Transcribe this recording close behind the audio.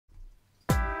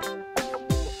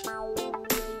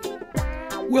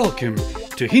Welcome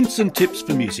to Hints and Tips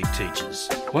for Music Teachers,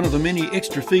 one of the many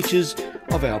extra features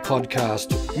of our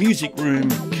podcast, Music Room,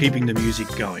 Keeping the Music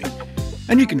Going.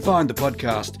 And you can find the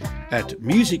podcast at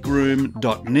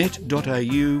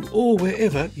musicroom.net.au or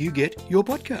wherever you get your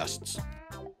podcasts.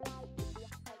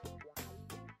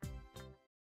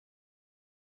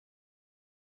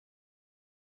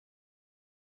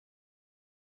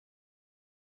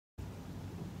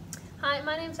 Hi,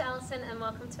 my name's Alison and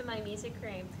welcome to my music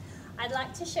room. I'd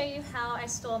like to show you how I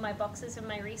store my boxes and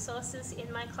my resources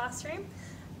in my classroom.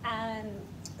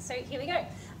 So here we go.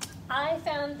 I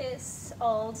found this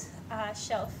old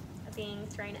shelf being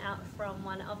thrown out from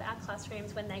one of our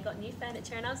classrooms when they got new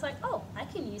furniture, and I was like, oh, I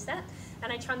can use that,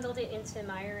 and I trundled it into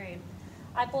my room.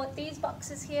 I bought these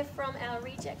boxes here from our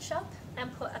reject shop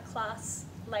and put a class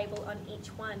label on each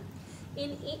one.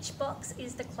 In each box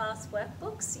is the class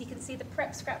workbooks. You can see the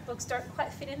prep scrapbooks don't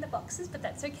quite fit in the boxes, but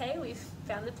that's okay, we've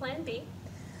found the plan B.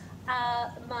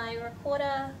 My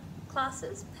recorder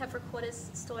classes have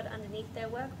recorders stored underneath their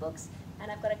workbooks,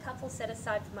 and I've got a couple set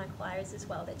aside for my choirs as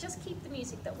well that just keep the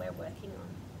music that we're working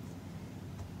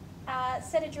on.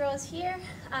 Set of drawers here.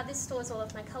 This stores all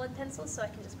of my coloured pencils, so I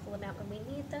can just pull them out when we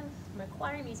need them. My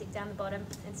choir music down the bottom,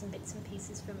 and some bits and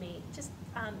pieces for me, just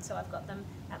so I've got them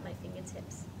at my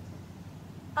fingertips.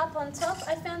 Up on top,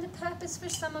 I found a purpose for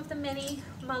some of the many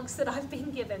mugs that I've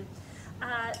been given.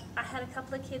 I had a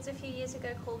couple of kids a few years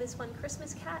ago call this one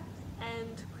Christmas Cat,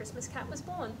 and Christmas Cat was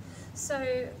born.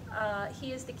 So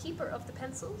he is the keeper of the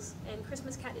pencils, and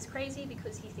Christmas Cat is crazy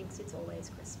because he thinks it's always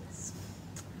Christmas.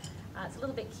 It's a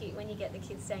little bit cute when you get the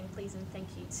kids saying please and thank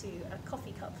you to a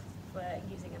coffee cup for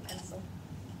using a pencil.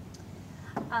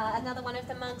 Another one of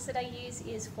the mugs that I use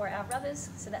is for our brothers,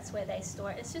 so that's where they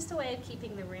store it. It's just a way of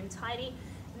keeping the room tidy,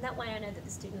 and that way I know that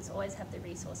the students always have the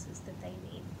resources that they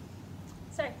need.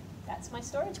 So that's my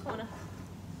storage corner.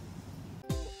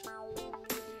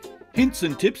 Hints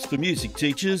and Tips for Music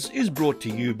Teachers is brought to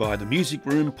you by the Music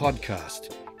Room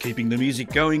podcast, keeping the music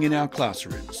going in our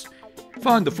classrooms.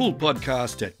 Find the full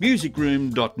podcast at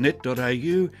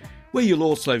musicroom.net.au, where you'll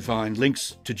also find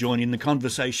links to join in the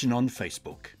conversation on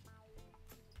Facebook.